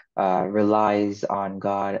 who's relies on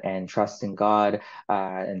God and trusts in God,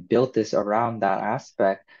 and built this around that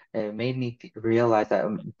aspect, it made me realize that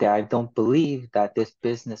I don't believe that this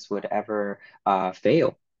business would ever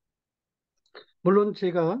fail. 물론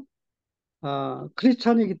제가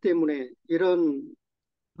크리스찬이기 때문에 이런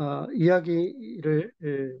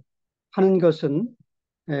이야기를 하는 것은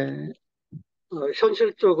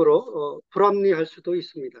현실적으로 불합리할 수도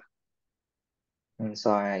있습니다. And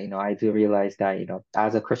so I do realize that,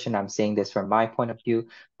 as a Christian, I'm saying this from my point of view,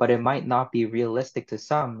 but it might not be realistic to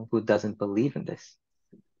some who doesn't believe in this.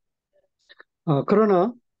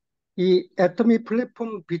 그러나 이 애터미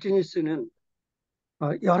플랫폼 비즈니스는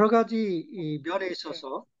여러 가지 이 면에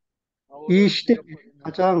있어서 이 시대에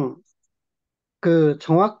가장 그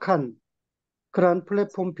정확한 그러한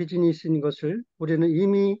플랫폼 비즈니스인 것을 우리는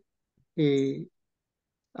이미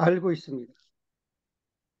알고 있습니다.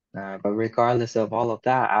 But regardless of all of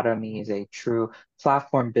that, Atomy is a true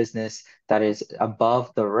platform business that is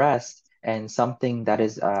above the rest and something that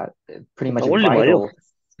is pretty much vital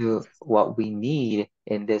to what we need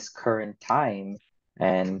in this current time.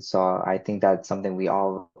 And so I think that's something we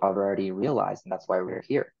all already realized, and that's why we're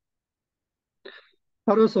here.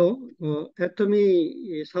 따라서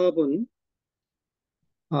애터미 사업은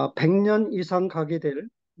 100년 이상 가게 될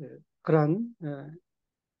그러한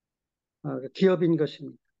기업인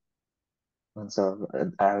것입니다. And so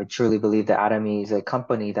I truly believe that Atomy is a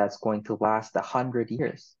company that's going to last 100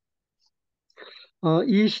 years.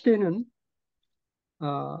 이 시대는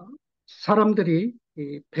사람들이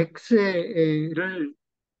 100세를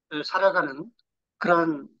살아가는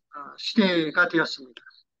그러한 시대가 되었습니다.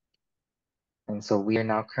 And so we are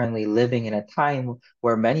now currently living in a time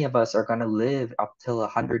where many of us are going to live up till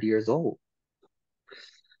 100 years old.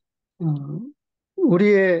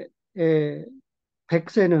 우리의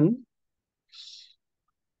 100세는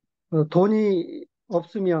돈이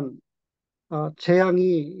없으면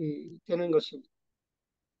재앙이 되는 것입니다.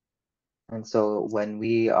 And so when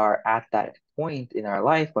we are at that point in our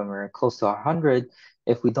life, when we're close to 100,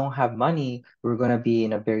 if we don't have money, we're going to be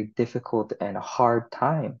in a very difficult and hard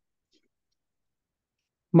time.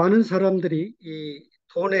 많은 사람들이 이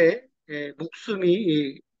돈에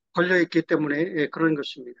목숨이 걸려 있기 때문에 그런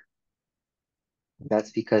것입니다.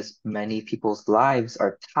 That's because many people's lives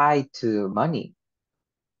are tied to money.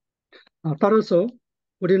 따라서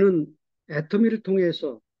우리는 애터미를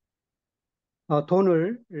통해서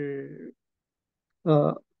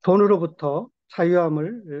돈으로부터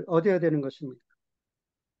자유함을 얻어야 되는 것입니다.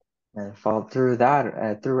 And through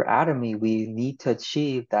that, through Atomy, we need to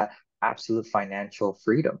achieve that absolute financial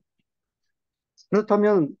freedom.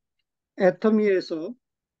 그렇다면 애터미에서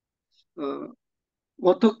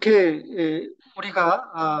어떻게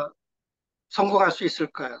우리가 성공할 수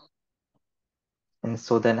있을까요? And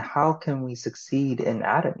so then how can we succeed in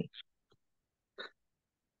Atomy?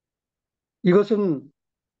 이것은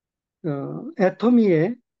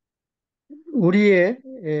애터미에 우리의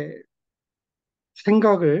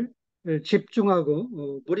생각을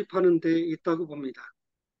집중하고 몰입하는 데 있다고 봅니다.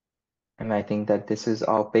 And I think that this is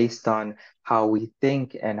all based on how we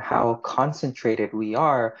think and how concentrated we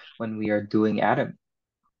are when we are doing Atomy.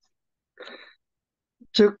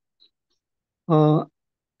 즉,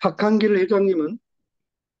 박한길 회장님은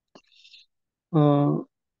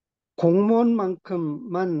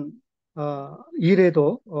공무원만큼만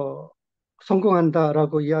일해도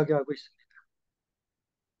성공한다라고 이야기하고 있습니다.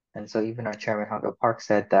 And so even our chairman, Hangyo Park,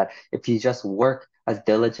 said that if you just work as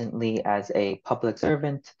diligently as a public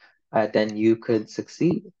servant, then you could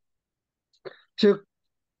succeed. 즉,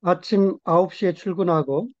 아침 9시에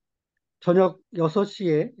출근하고 저녁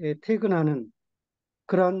 6시에 퇴근하는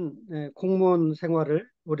그런 공무원 생활을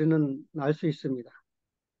우리는 알 수 있습니다.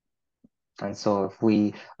 And so if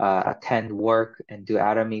we attend work and do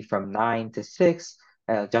Atomy from 9 to 6,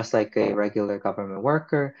 just like a regular government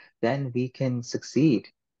worker, then we can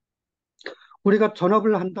succeed. 우리가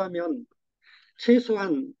전업을 한다면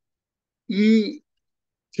최소한 이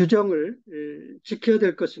규정을 지켜야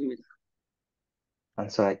될 것입니다. And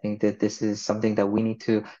so I think that this is something that we need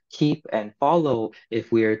to keep and follow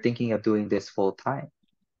if we are thinking of doing this full time.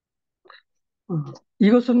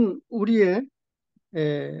 이것은 우리의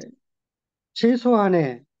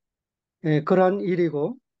최소한의 그러한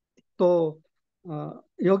일이고 또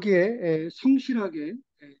여기에 성실하게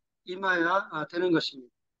임해야 되는 것입니다.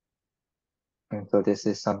 And so this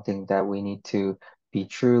is something that we need to be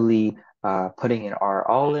truly putting in our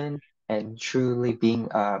all in and truly being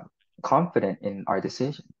confident in our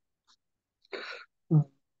decision.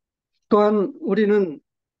 또한 우리는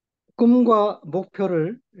꿈과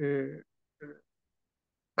목표를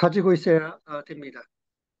가지고 있어야 됩니다.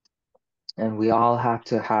 And we all have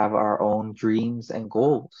to have our own dreams and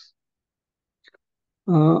goals.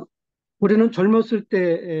 우리는 젊었을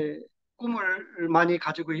때 꿈을 많이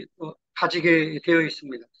가지게 되어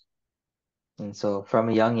있습니다. And so from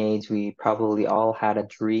a young age, we probably all had a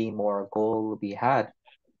dream or a goal we had.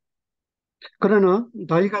 그러나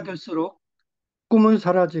나이가 들수록 꿈은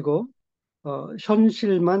사라지고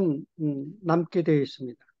현실만 남게 되어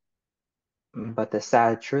있습니다. But the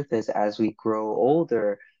sad truth is, as we grow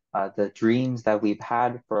older, the dreams that we've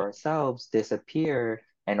had for ourselves disappear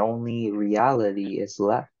and only reality is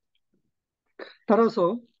left.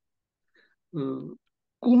 따라서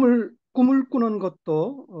꿈을 꾸는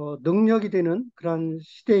것도 능력이 되는 그런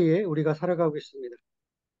시대에 우리가 살아가고 있습니다.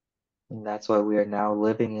 And that's why we are now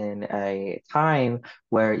living in a time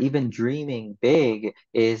where even dreaming big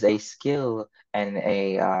is a skill and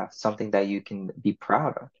a something that you can be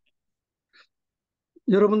proud of.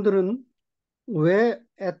 여러분들은 왜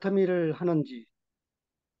애터미를 하는지,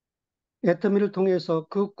 애터미를 통해서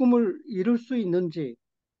그 꿈을 이룰 수 있는지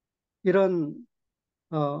이런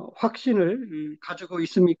확신을 가지고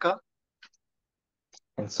있습니까?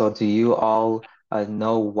 And so, do you all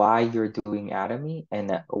know why you're doing Atomy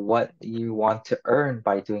and what you want to earn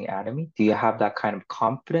by doing Atomy? Do you have that kind of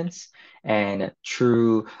confidence and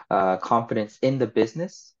true confidence in the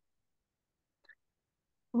business?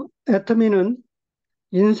 애터미는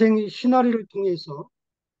인생 시나리오를 통해서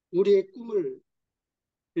우리의 꿈을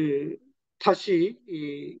다시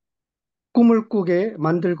꿈을 꾸게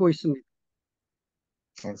만들고 있습니다.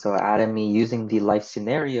 And so, Atomy, using the life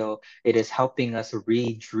scenario, it is helping us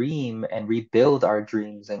re-dream and rebuild our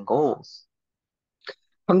dreams and goals.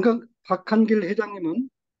 박한길 회장님은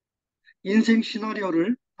인생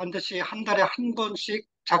시나리오를 반드시 한 달에 한 번씩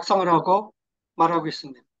작성을 하고 말하고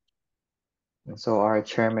있습니다. And so, our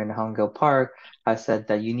chairman, Hangil Park, has said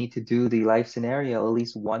that you need to do the life scenario at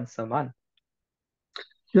least once a month.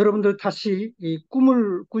 여러분들 다시 이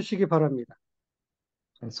꿈을 꾸시기 바랍니다.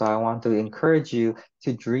 And so, I want to encourage you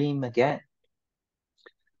to dream again.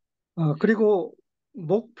 그리고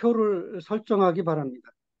목표를 설정하기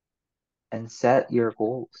바랍니다. And set your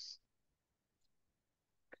goals.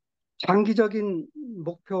 장기적인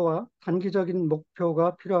목표와 단기적인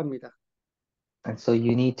목표가 필요합니다. And so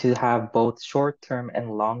you need to have both short-term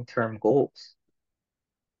and long-term goals.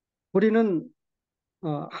 우리는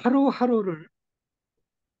하루하루를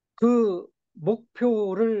그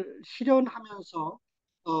목표를 실현하면서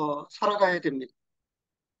살아가야 됩니다.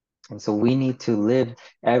 And so we need to live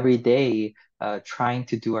every day trying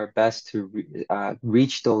to do our best to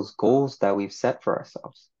reach those goals that we've set for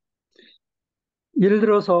ourselves. 예를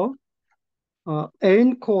들어서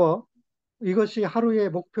에인코어 이것이 하루의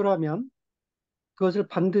목표라면 그것을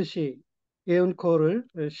반드시 에인코어를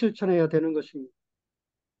실천해야 되는 것입니다.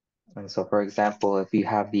 And so, for example, if you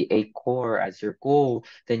have the 8 core as your goal,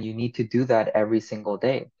 then you need to do that every single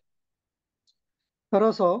day.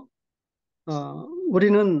 따라서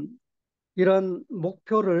우리는 이런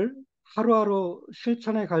목표를 하루하루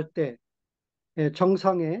실천해 갈 때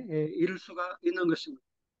정상에 이를 수가 있는 것입니다.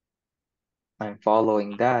 And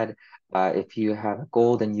following that, if you have a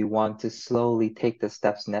goal, then you want to slowly take the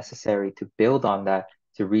steps necessary to build on that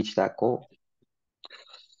to reach that goal.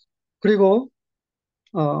 그리고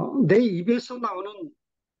내 입에서 나오는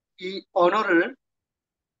이 언어를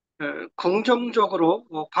긍정적으로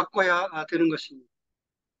바꿔야 되는 것입니다.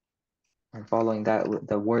 And following that,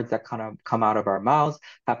 the words that kind of come out of our mouths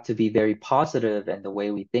have to be very positive, and the way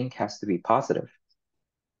we think has to be positive.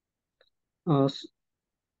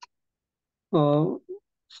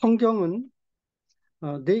 성경은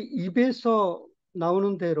내 입에서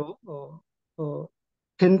나오는 대로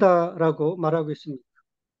된다라고 말하고 있습니다.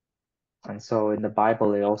 And so in the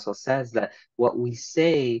Bible, it also says that what we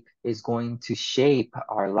say is going to shape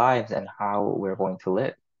our lives and how we're going to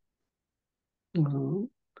live. 어,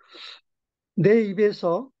 내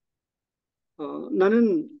입에서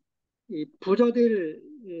나는 이 부자 될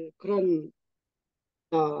그런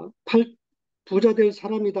부자 될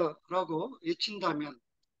사람이다라고 외친다면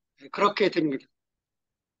그렇게 됩니다.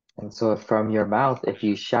 And so from your mouth, if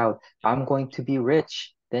you shout, I'm going to be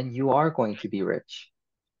rich, then you are going to be rich.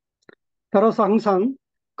 따라서 항상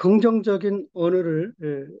긍정적인 언어를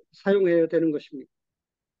사용해야 되는 것입니다.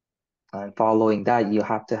 And following that, you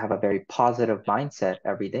have to have a very positive mindset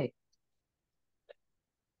every day.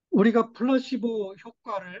 우리가 플라시보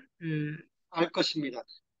효과를 알 것입니다.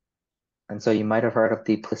 And so you might have heard of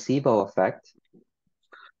the placebo effect.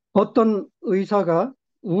 어떤 의사가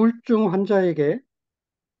우울증 환자에게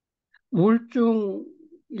우울증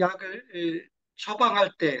약을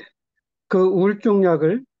처방할 때 그 우울증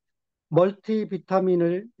약을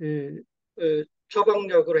멀티비타민을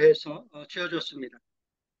처방약으로 해서 지어줬습니다.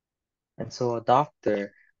 And so a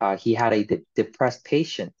doctor, he had a depressed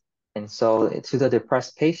patient. And so to the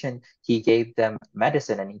depressed patient, he gave them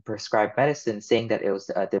medicine and he prescribed medicine saying that it was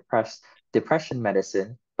a depression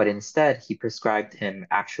medicine, but instead he prescribed him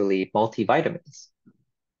actually multivitamins.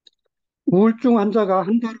 우울증 환자가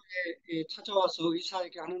한 달 후에 찾아와서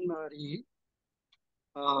의사에게 하는 말이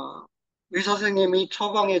의사 선생님이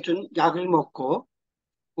처방해준 약을 먹고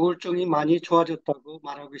우울증이 많이 좋아졌다고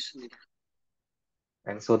말하고 있습니다.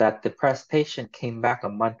 And so that depressed patient came back a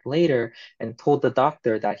month later and told the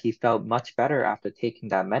doctor that he felt much better after taking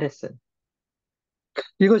that medicine.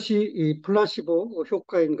 이것이 이 플라시보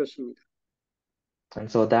효과인 것입니다. And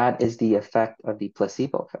so that is the effect of the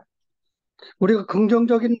placebo effect. 우리가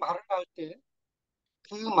긍정적인 말을 할 때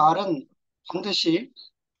그 말은 반드시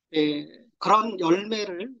그런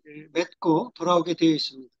열매를 맺고 돌아오게 되어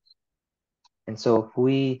있습니다. And so if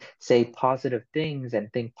we say positive things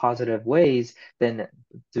and think positive ways, then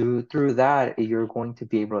through that, you're going to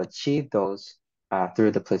be able to achieve those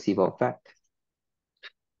through the placebo effect.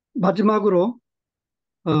 마지막으로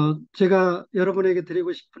제가 여러분에게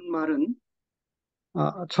드리고 싶은 말은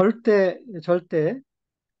절대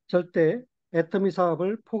애터미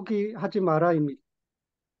사업을 포기하지 마라입니다.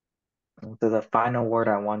 And so the final word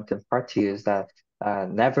I want to impart to you is that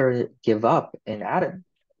never give up in Atomy.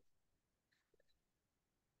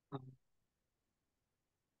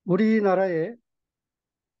 우리나라에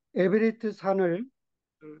에베레스트 산을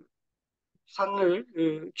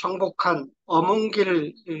정복한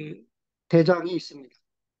어몽길 대장이 있습니다.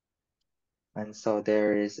 And so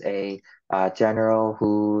there is a general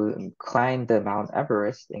who climbed the Mount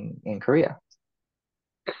Everest in Korea.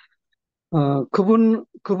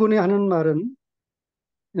 그분이 하는 말은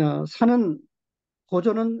산은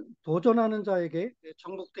도전하는 자에게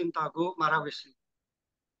정복된다고 말하고 있습니다.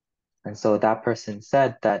 And so that person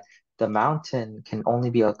said that the mountain can only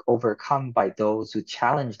be overcome by those who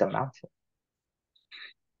challenge the mountain.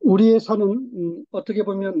 우리의 산은 어떻게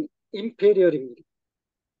보면 임페리얼입니다.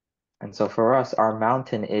 And so for us, our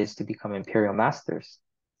mountain is to become imperial masters.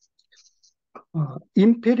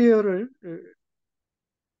 임페리얼을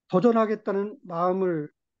도전하겠다는 마음을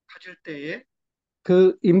가질 때에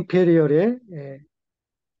그 임페리얼에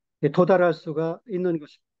도달할 수가 있는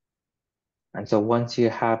것입니다. And so once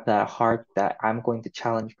you have that heart that I'm going to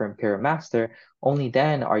challenge for imperial master, only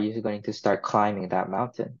then are you going to start climbing that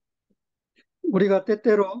mountain. 우리가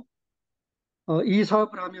때때로 이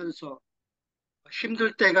사업을 하면서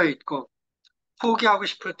힘들 때가 있고 포기하고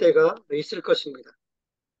싶을 때가 있을 것입니다.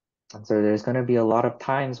 And so there's going to be a lot of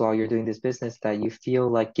times while you're doing this business that you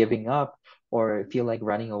feel like giving up or feel like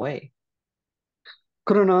running away.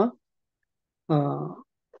 그러나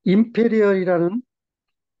임페리얼이라는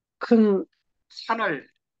큰 산을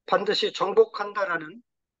반드시 정복한다라는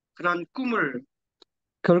그런 꿈을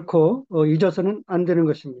결코 잊어서는 안 되는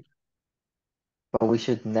것입니다. But we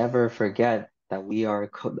should never forget that we are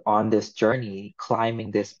on this journey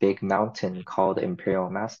climbing this big mountain called Imperial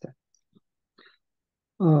Master.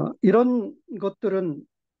 이런 것들은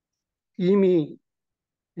이미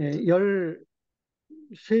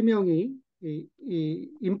 13명이 이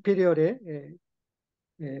임페리얼의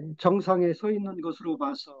정상에 서 있는 것으로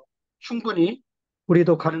봐서 충분히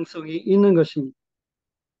우리도 가능성이 있는 것입니다.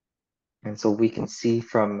 And so we can see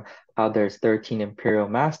from how there's 13 imperial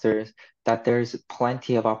masters that there's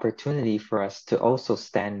plenty of opportunity for us to also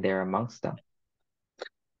stand there amongst them.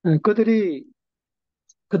 그들의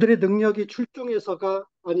능력이 출중해서가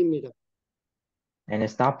아닙니다. And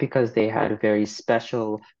it's not because they had very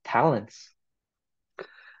special talents.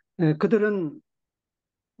 그들은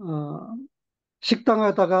식당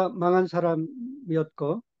하다가 망한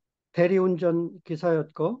사람이었고, 대리운전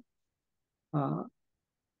기사였고, 어,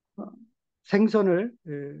 어, 생선을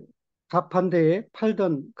가판대에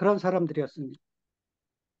팔던 그런 사람들이었습니다.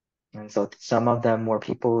 And so some of them were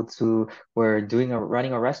people who were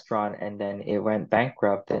running a restaurant and then it went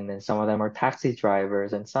bankrupt. And then some of them were taxi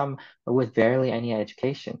drivers and some with barely any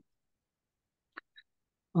education.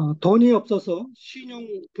 돈이 없어서 신용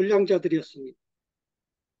불량자들이었습니다.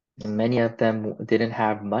 And many of them didn't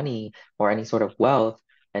have money or any sort of wealth.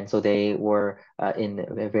 And so they were in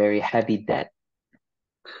a very heavy debt.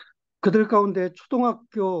 그들 가운데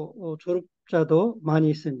초등학교 졸업자도 많이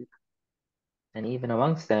있습니다. And even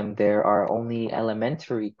amongst them, there are only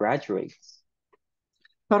elementary graduates.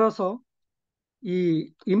 따라서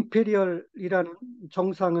이 임페리얼이라는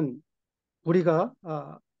정상은 우리가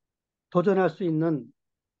도전할 수 있는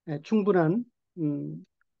충분한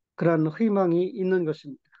그런 희망이 있는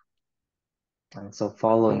것입니다. And so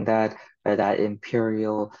following that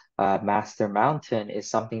imperial master mountain is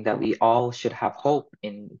something that we all should have hope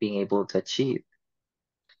in being able to achieve.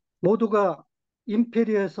 모두가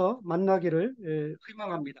임페리에서 만나기를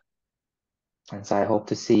희망합니다. And so I hope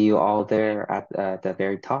to see you all there at the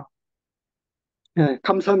very top. 네,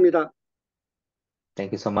 감사합니다.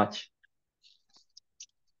 Thank you so much.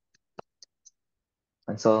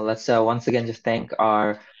 And so let's once again just thank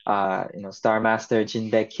our Star Master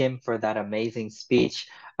Jinbae Kim for that amazing speech.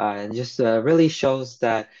 It just really shows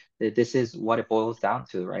that this is what it boils down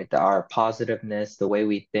to, right? Our positiveness, the way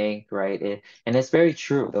we think, right? And it's very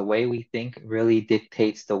true. The way we think really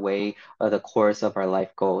dictates the way the course of our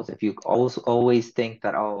life goes. If you always think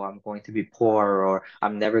that, oh, I'm going to be poor or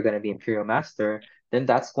I'm never going to be Imperial Master, then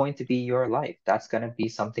that's going to be your life. That's going to be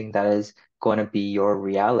something that is going to be your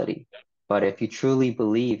reality. But if you truly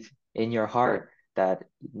believe in your heart that,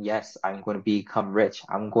 yes, I'm going to become rich,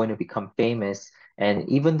 I'm going to become famous, and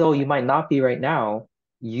even though you might not be right now,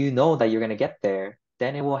 you know that you're going to get there,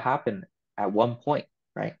 then it will happen at one point,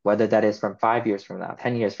 right? Whether that is from 5 years from now,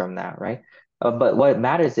 10 years from now, right? But what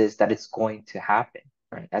matters is that it's going to happen,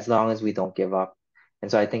 right? As long as we don't give up. And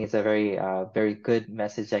so I think it's a very, very good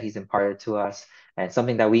message that he's imparted to us, and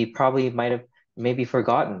something that we probably might have maybe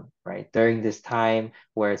forgotten, right? During this time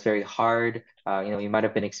where it's very hard, you might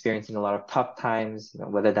have been experiencing a lot of tough times,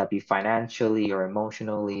 whether that be financially or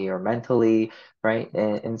emotionally or mentally, right?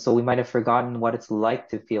 And so we might have forgotten what it's like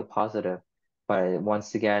to feel positive. But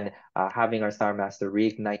once again, having our Star Master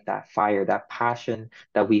reignite that fire, that passion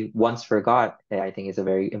that we once forgot, I think is a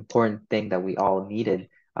very important thing that we all needed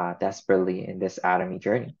desperately in this Atomy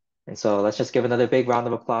journey. And so let's just give another big round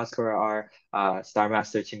of applause for our Star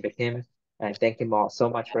Master Jinbae Kim. And thank him all so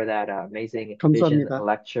much for that amazing vision 감사합니다.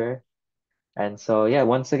 lecture. And so, yeah,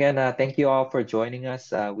 once again, thank you all for joining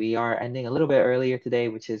us. We are ending a little bit earlier today,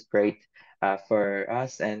 which is great for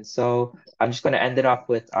us. And so I'm just going to end it off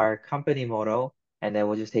with our company motto, and then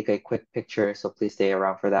we'll just take a quick picture. So please stay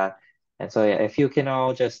around for that. And so, yeah, if you can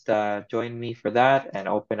all just join me for that and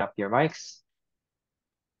open up your mics.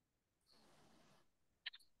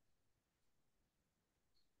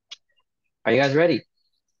 Are you guys ready?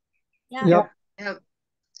 Yeah. Yep.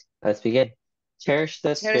 Let's begin. Cherish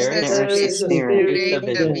the Cherish spirit, the spirit, create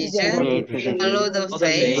the vision, create the vision, follow the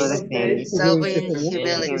faith, serve in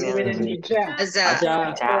humility.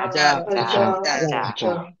 Aja,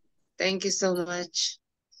 Aja. Thank you so much.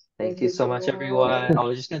 Thank you so much, everyone.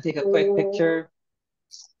 We're just gonna take a quick picture.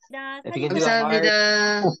 If you can do a heart.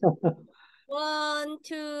 감사합니다. 1,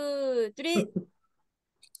 2, 3.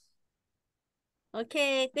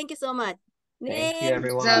 Okay, thank you so much. Thank you,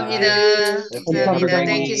 everyone. 감사합니다. Let's see you. Have a great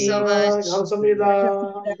Thank you evening. so much. 감사합니다.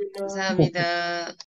 감사합니다.